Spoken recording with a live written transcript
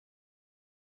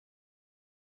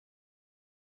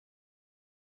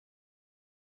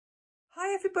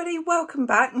Hi everybody, welcome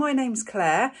back. My name's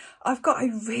Claire. I've got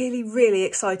a really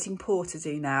exciting pour to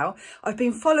do now. I've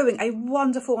been following a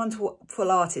wonderful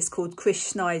artist called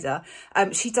Chris Schneider.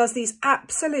 She does these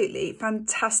absolutely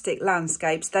fantastic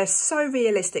landscapes. They're so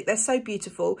realistic, they're so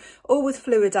beautiful, all with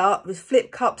fluid art, with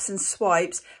flip cups and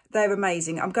swipes. They're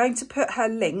amazing. I'm going to put her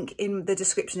link in the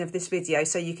description of this video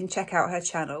so you can check out her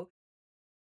channel.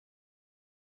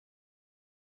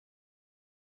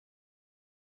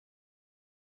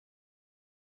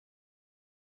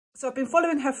 So I've been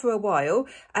following her for a while,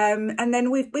 and then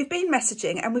we've been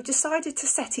messaging and we've decided to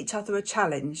set each other a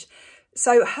challenge.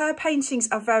 So her paintings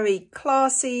are very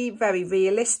classy, very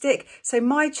realistic. So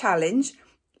my challenge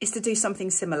is to do something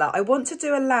similar. I want to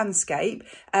do a landscape,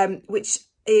 which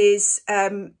is,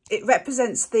 it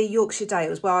represents the Yorkshire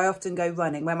Dales where I often go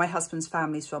running, where my husband's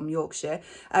family's from, Yorkshire.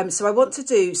 So I want to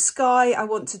do sky, I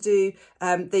want to do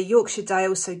the Yorkshire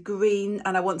Dales, so green,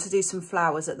 and I want to do some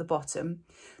flowers at the bottom.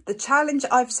 The challenge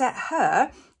I've set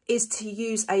her is to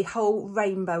use a whole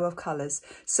rainbow of colours.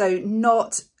 So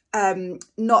not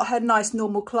her nice,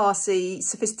 normal, classy,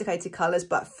 sophisticated colours,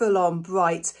 but full-on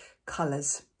bright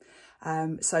colours.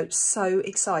 So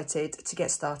excited to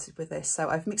get started with this. So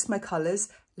I've mixed my colours.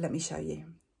 Let me show you.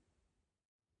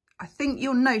 I think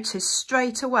you'll notice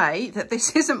straight away that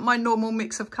this isn't my normal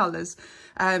mix of colours.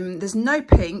 There's no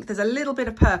pink, there's a little bit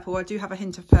of purple. I do have a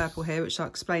hint of purple here, which I'll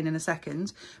explain in a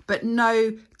second, but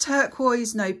no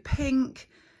turquoise, no pink,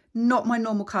 not my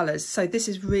normal colours. So this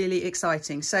is really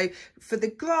exciting. So for the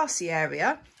grassy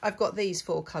area, I've got these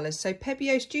four colours. So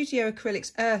Pebeo Studio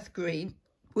Acrylics Earth Green,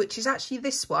 which is actually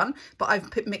this one, but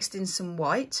I've mixed in some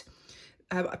white.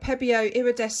 Pebeo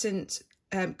Iridescent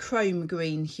Chrome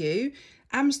Green Hue,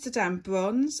 Amsterdam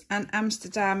Bronze, and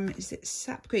Amsterdam, is it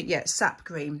Sap Green? Yeah, Sap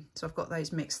Green. So I've got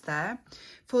those mixed there.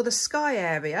 For the sky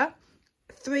area,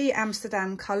 3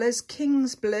 Amsterdam colours,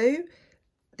 King's Blue.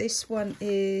 This one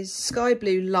is Sky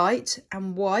Blue Light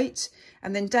and White,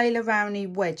 and then Dale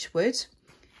Rowney Wedgwood.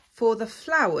 For the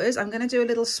flowers, I'm going to do a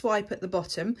little swipe at the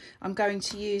bottom. I'm going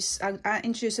to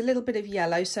introduce a little bit of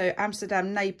yellow, so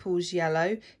Amsterdam Naples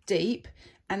Yellow, Deep.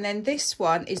 And then this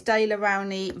one is Dale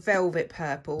Rowney Velvet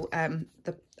Purple.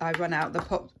 I run out the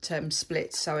pot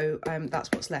split, so that's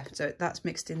what's left. So that's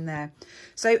mixed in there.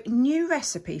 So new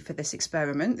recipe for this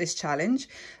experiment, this challenge.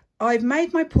 I've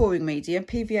made my pouring medium,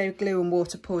 PVA glue and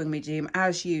water pouring medium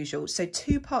as usual. So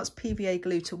 2 parts PVA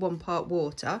glue to 1 part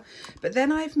water. But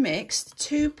then I've mixed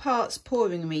 2 parts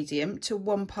pouring medium to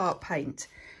 1 part paint.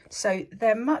 So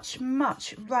they're much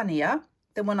runnier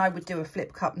than when I would do a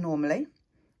flip cup normally.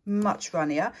 Much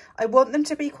runnier. I want them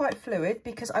to be quite fluid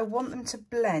because I want them to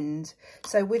blend.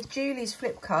 So with Julie's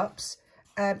flip cups,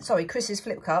 Chris's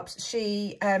flip cups,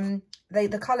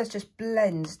 the colours just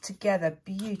blend together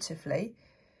beautifully.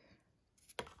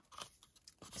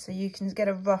 So you can get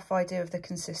a rough idea of the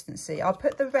consistency. I'll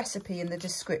put the recipe in the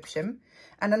description.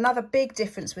 And another big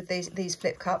difference with these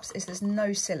flip cups is there's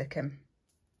no silicone.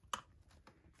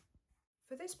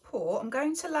 For this pour, I'm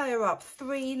going to layer up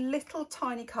 3 little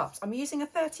tiny cups. I'm using a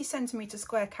 30cm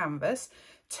square canvas.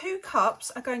 2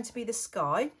 cups are going to be the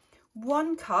sky.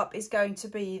 1 cup is going to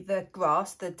be the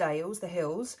grass, the dales, the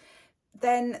hills.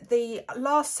 Then the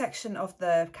last section of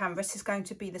the canvas is going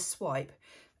to be the swipe.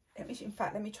 Let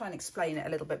me try and explain it a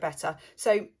little bit better.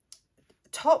 So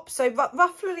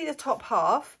roughly the top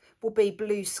half will be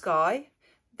blue sky.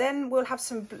 Then we'll have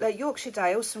some Yorkshire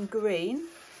Dales, some green.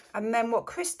 And then what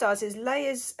Chris does is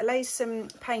lays some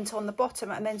paint on the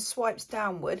bottom and then swipes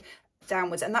downwards,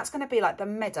 and that's going to be like the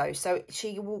meadow. So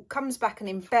she comes back and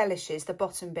embellishes the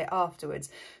bottom bit afterwards.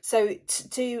 So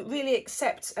to really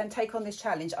accept and take on this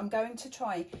challenge, I'm going to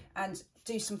try and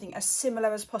do something as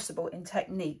similar as possible in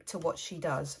technique to what she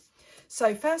does.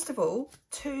 So first of all,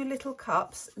 2 little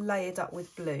cups layered up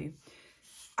with blue.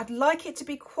 I'd like it to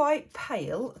be quite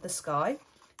pale, the sky.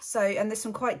 So, and there's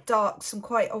some quite dark, some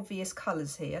quite obvious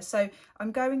colours here. So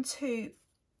I'm going to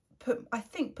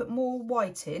put more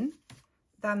white in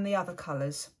than the other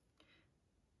colours.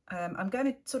 I'm going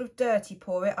to sort of dirty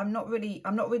pour it. I'm not really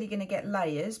going to get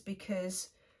layers because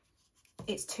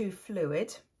it's too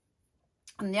fluid.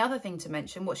 And the other thing to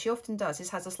mention, what she often does is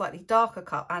has a slightly darker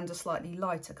cup and a slightly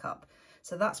lighter cup.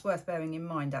 So that's worth bearing in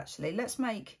mind actually. Let's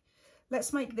make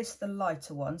this the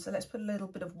lighter one. So let's put a little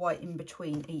bit of white in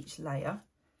between each layer.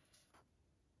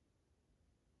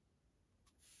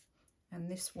 And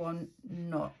this one,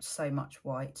 not so much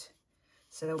white.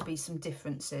 So there'll be some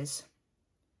differences.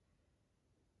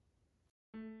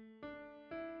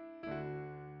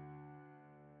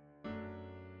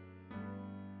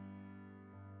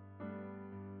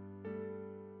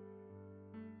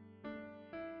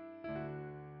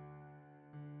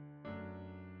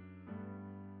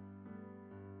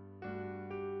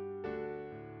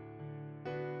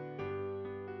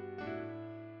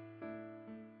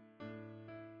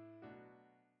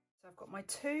 my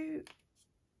 2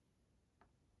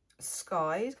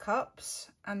 sky cups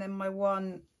and then my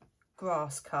 1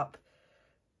 grass cup.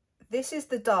 This is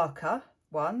the darker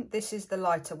one, this is the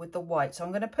lighter with the white. So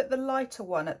I'm going to put the lighter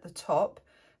one at the top,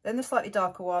 then the slightly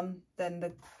darker one, then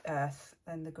the earth,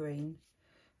 then the green.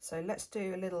 So let's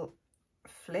do a little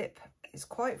flip. It's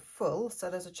quite full, so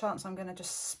there's a chance I'm going to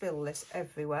just spill this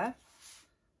everywhere.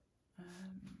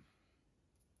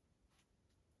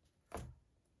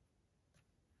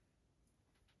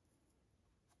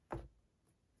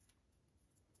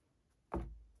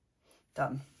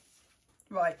 Done.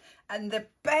 Right, and the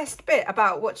best bit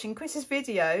about watching Chris's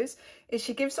videos is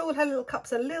she gives all her little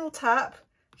cups a little tap.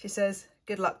 She says,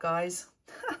 good luck, guys.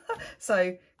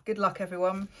 So good luck,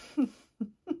 everyone.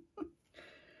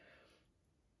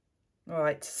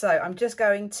 Right, so I'm just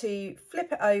going to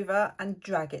flip it over and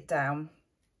drag it down.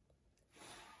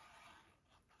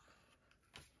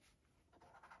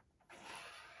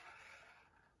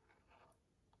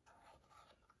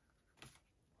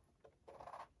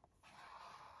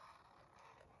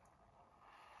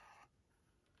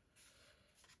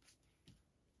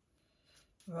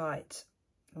 Right,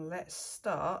 let's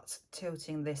start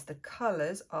tilting this. The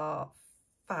colours are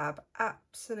fab,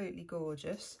 absolutely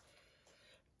gorgeous.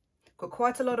 Got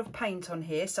quite a lot of paint on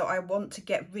here, so I want to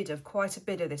get rid of quite a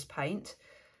bit of this paint.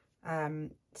 Some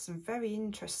very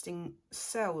interesting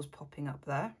cells popping up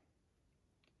there.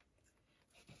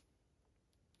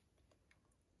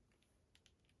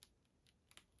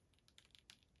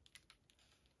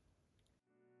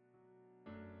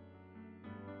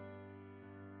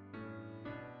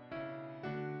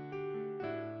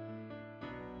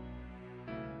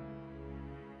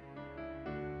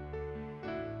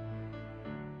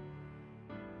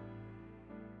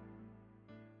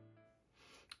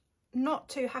 Not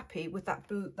too happy with that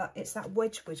blue, it's that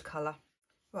Wedgwood colour.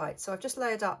 Right, so I've just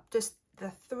layered up just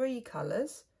the 3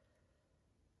 colours.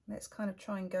 Let's kind of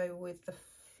try and go with the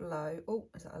flow. Oh,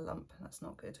 is that a lump? That's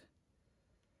not good.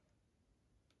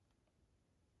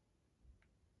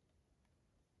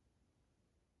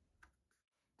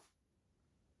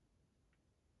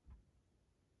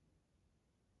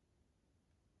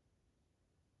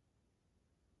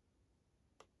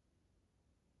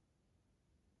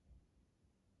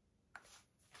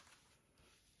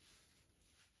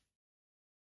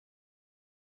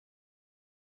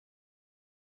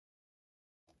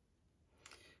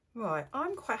 Right,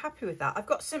 I'm quite happy with that. I've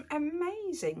got some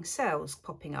amazing cells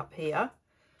popping up here.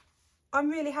 I'm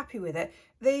really happy with it.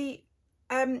 The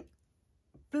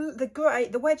grey,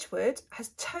 the Wedgwood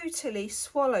has totally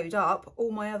swallowed up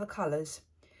all my other colours.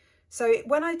 So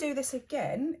when I do this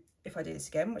again, if I do this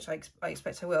again, which I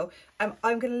expect I will,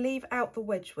 I'm going to leave out the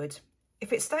Wedgwood.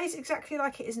 If it stays exactly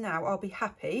like it is now, I'll be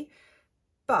happy.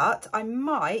 But I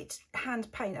might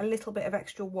hand paint a little bit of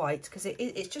extra white because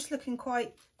it's just looking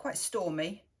quite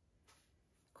stormy.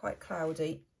 Quite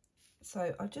cloudy.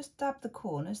 So I'll just dab the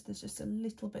corners. There's just a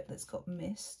little bit that's got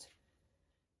mist.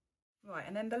 Right,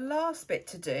 and then the last bit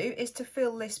to do is to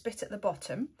fill this bit at the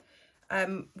bottom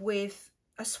with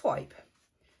a swipe.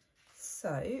 So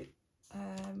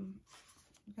I'm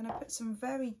going to put some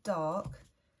very dark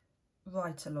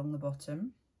right along the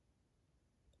bottom.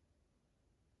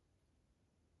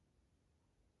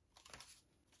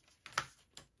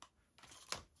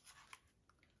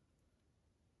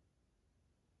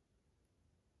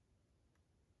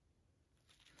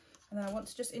 And then I want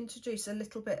to just introduce a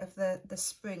little bit of the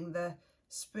spring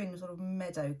sort of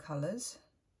meadow colours.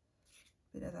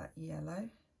 A bit of that yellow.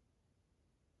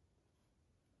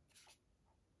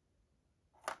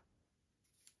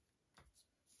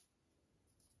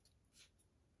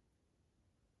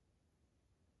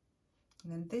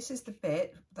 And then this is the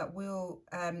bit that will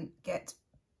get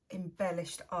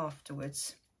embellished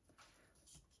afterwards.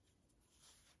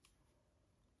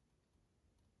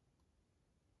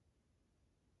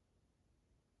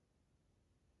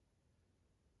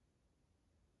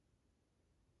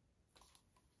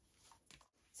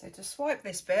 So to swipe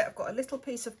this bit, I've got a little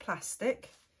piece of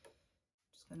plastic.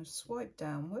 Just going to swipe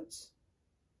downwards.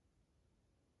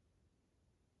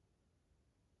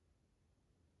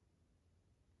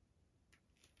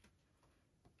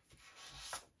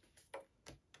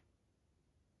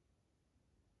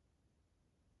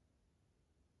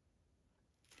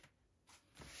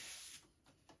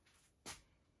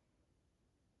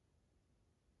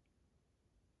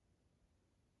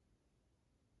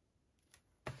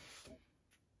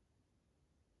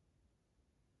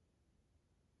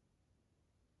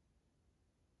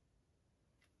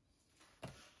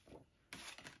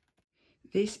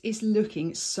 This is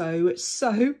looking so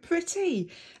pretty.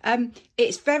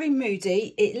 It's very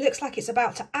moody. It looks like it's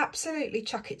about to absolutely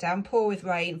chuck it down, pour with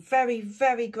rain.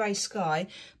 Very grey sky.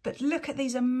 But look at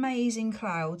these amazing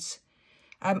clouds.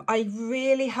 I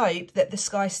really hope that the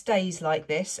sky stays like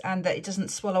this and that it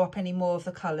doesn't swallow up any more of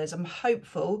the colours. I'm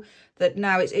hopeful that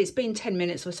now it's been 10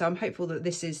 minutes or so. I'm hopeful that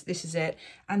this is it.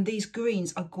 And these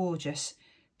greens are gorgeous.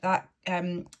 That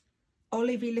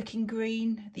olivey looking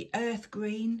green, the earth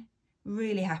green.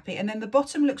 Really happy. And then the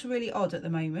bottom looks really odd at the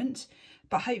moment,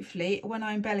 but hopefully when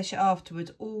I embellish it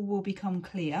afterwards, all will become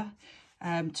clear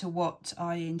to what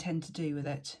I intend to do with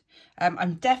it.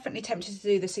 I'm definitely tempted to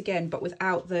do this again, but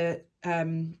without the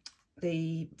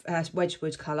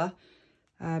Wedgwood colour.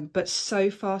 But so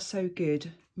far so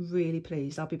good. Really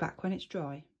pleased. I'll be back when it's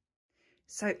dry.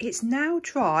 So it's now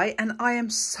dry and I am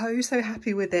so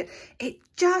happy with it. It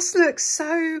just looks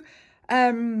so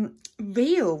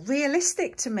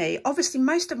realistic to me. Obviously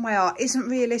most of my art isn't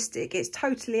realistic, it's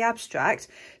totally abstract,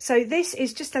 so this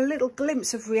is just a little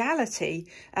glimpse of reality.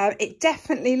 It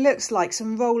definitely looks like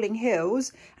some rolling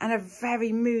hills and a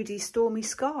very moody stormy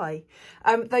sky.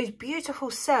 Those beautiful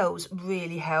cells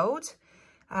really held,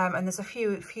 and there's a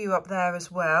few up there as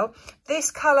well.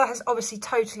 This colour has obviously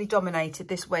totally dominated,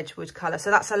 this Wedgwood colour, so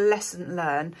that's a lesson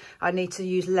learned. I need to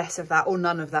use less of that or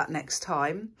none of that next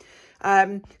time.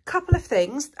 Couple of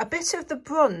things, a bit of the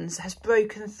bronze has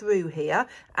broken through here,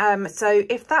 so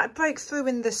if that broke through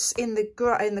in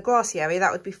the grassy area,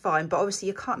 that would be fine, but obviously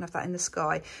you can't have that in the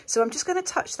sky, so I'm just going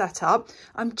to touch that up.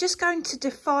 I'm just going to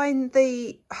define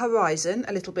the horizon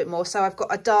a little bit more, so I've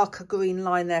got a darker green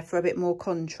line there for a bit more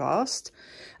contrast.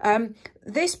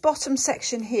 This bottom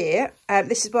section here,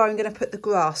 this is where I'm going to put the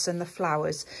grass and the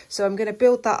flowers. So I'm going to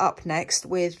build that up next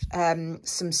with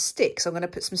some sticks. I'm going to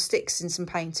put some sticks in some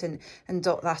paint and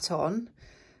dot that on.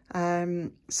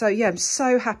 So yeah, I'm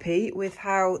so happy with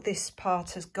how this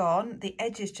part has gone. The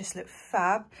edges just look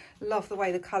fab. Love the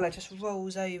way the colour just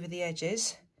rolls over the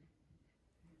edges.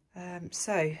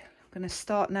 So I'm going to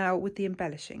start now with the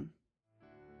embellishing.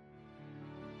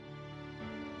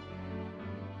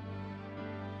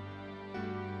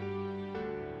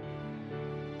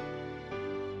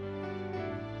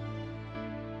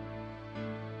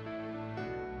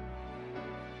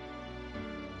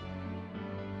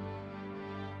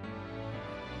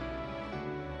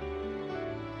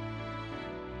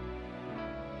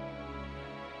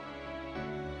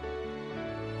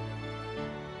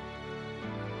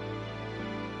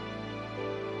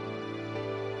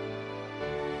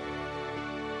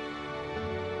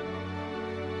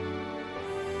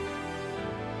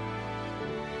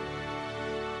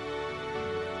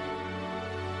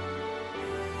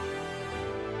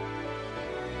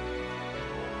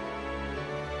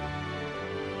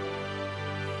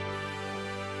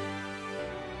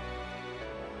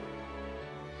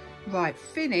 Right,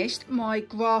 finished my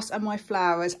grass and my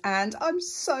flowers and I'm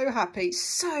so happy,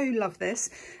 so love this.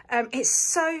 It's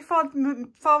so far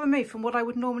removed from what I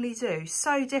would normally do,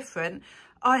 so different.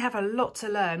 I have a lot to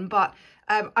learn, but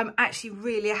I'm actually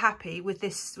really happy with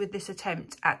this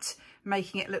attempt at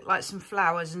making it look like some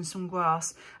flowers and some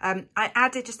grass. I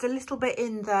added just a little bit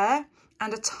in there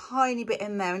and a tiny bit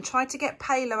in there and tried to get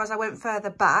paler as I went further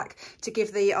back to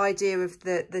give the idea of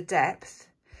the depth.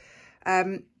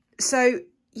 So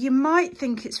you might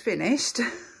think it's finished,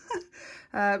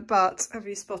 but have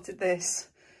you spotted this?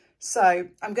 So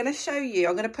I'm going to show you,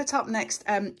 I'm going to put up next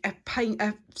a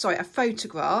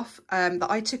photograph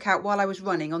that I took out while I was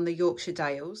running on the Yorkshire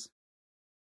Dales.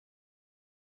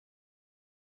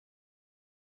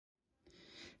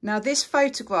 Now this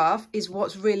photograph is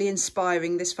what's really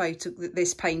inspiring this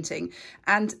painting,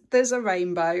 and there's a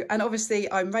rainbow, and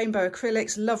obviously I'm rainbow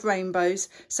acrylics, love rainbows,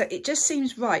 so it just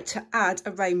seems right to add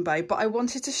a rainbow. But I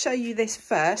wanted to show you this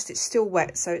first. It's still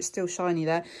wet, so it's still shiny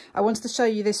there. I wanted to show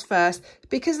you this first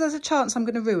because there's a chance I'm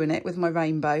going to ruin it with my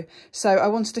rainbow. So I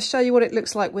wanted to show you what it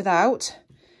looks like without,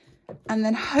 and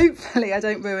then hopefully I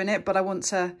don't ruin it, but I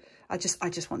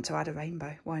just want to add a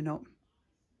rainbow. Why not?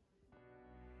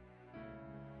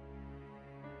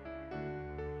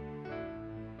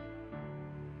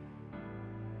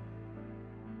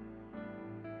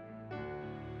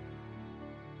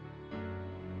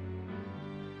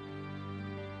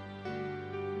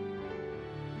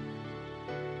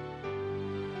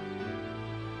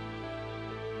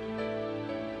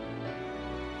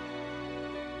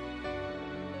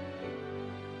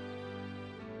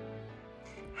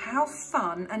 How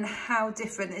fun and how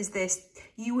different is this?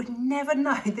 You would never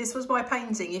know this was my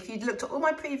painting. If you'd looked at all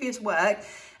my previous work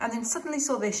and then suddenly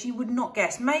saw this, you would not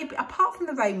guess. Maybe, apart from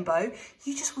the rainbow,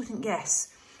 you just wouldn't guess.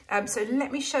 So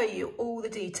let me show you all the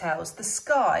details. The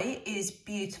sky is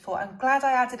beautiful. I'm glad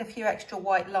I added a few extra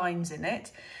white lines in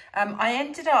it. I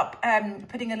ended up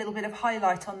putting a little bit of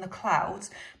highlight on the clouds.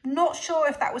 Not sure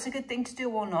if that was a good thing to do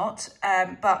or not,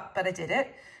 but I did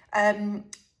it.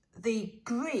 The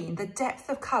green, the depth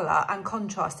of colour and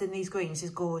contrast in these greens is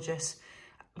gorgeous.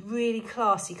 Really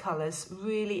classy colours,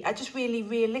 just really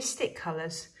realistic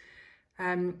colours.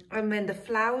 And then the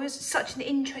flowers, such an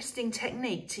interesting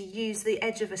technique to use the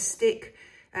edge of a stick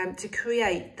to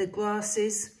create the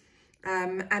grasses.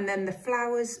 And then the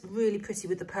flowers, really pretty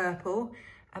with the purple.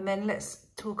 And then let's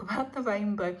talk about the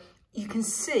rainbow. You can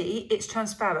see it's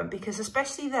transparent because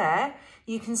especially there,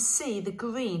 you can see the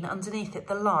green underneath it,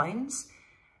 the lines,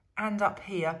 and up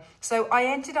here. So I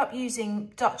ended up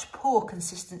using Dutch pour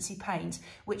consistency paint,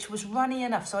 which was runny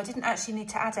enough, so I didn't actually need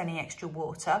to add any extra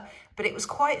water, but it was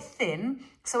quite thin.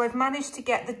 So I've managed to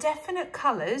get the definite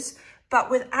colours, but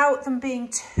without them being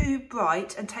too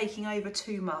bright and taking over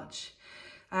too much.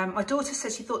 My daughter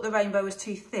said she thought the rainbow was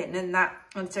too thin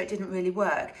and so it didn't really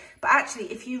work. But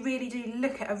actually, if you really do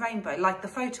look at a rainbow, like the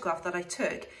photograph that I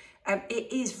took,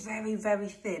 it is very, very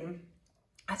thin.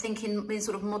 I think in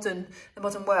sort of the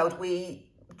modern world, we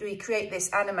create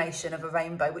this animation of a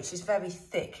rainbow, which is very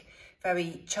thick,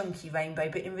 very chunky rainbow,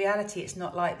 but in reality, it's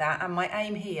not like that. And my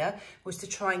aim here was to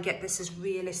try and get this as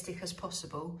realistic as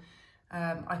possible.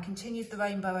 I continued the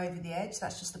rainbow over the edge.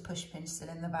 That's just the push pin still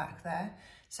in the back there.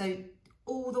 So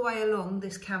all the way along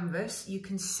this canvas, you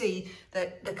can see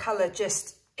that the colour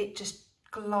just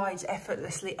glides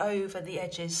effortlessly over the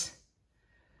edges.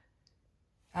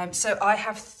 So I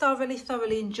have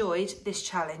thoroughly enjoyed this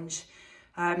challenge.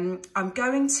 I'm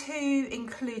going to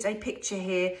include a picture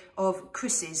here of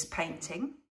Chris's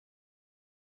painting.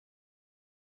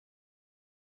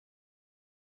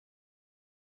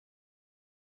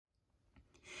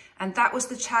 And that was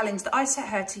the challenge that I set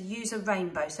her to use a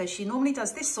rainbow. So she normally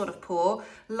does this sort of pour,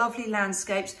 lovely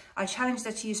landscapes. I challenged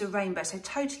her to use a rainbow, so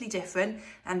totally different.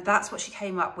 And that's what she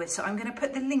came up with. So I'm going to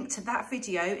put the link to that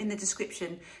video in the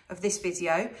description of this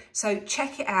video. So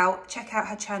check it out, check out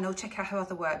her channel, check out her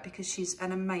other work because she's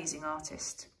an amazing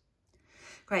artist.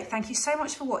 Great, thank you so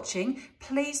much for watching.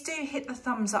 Please do hit the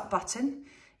thumbs up button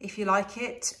if you like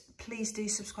it. Please do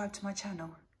subscribe to my channel.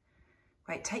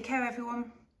 Great, take care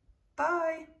everyone.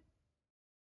 Bye.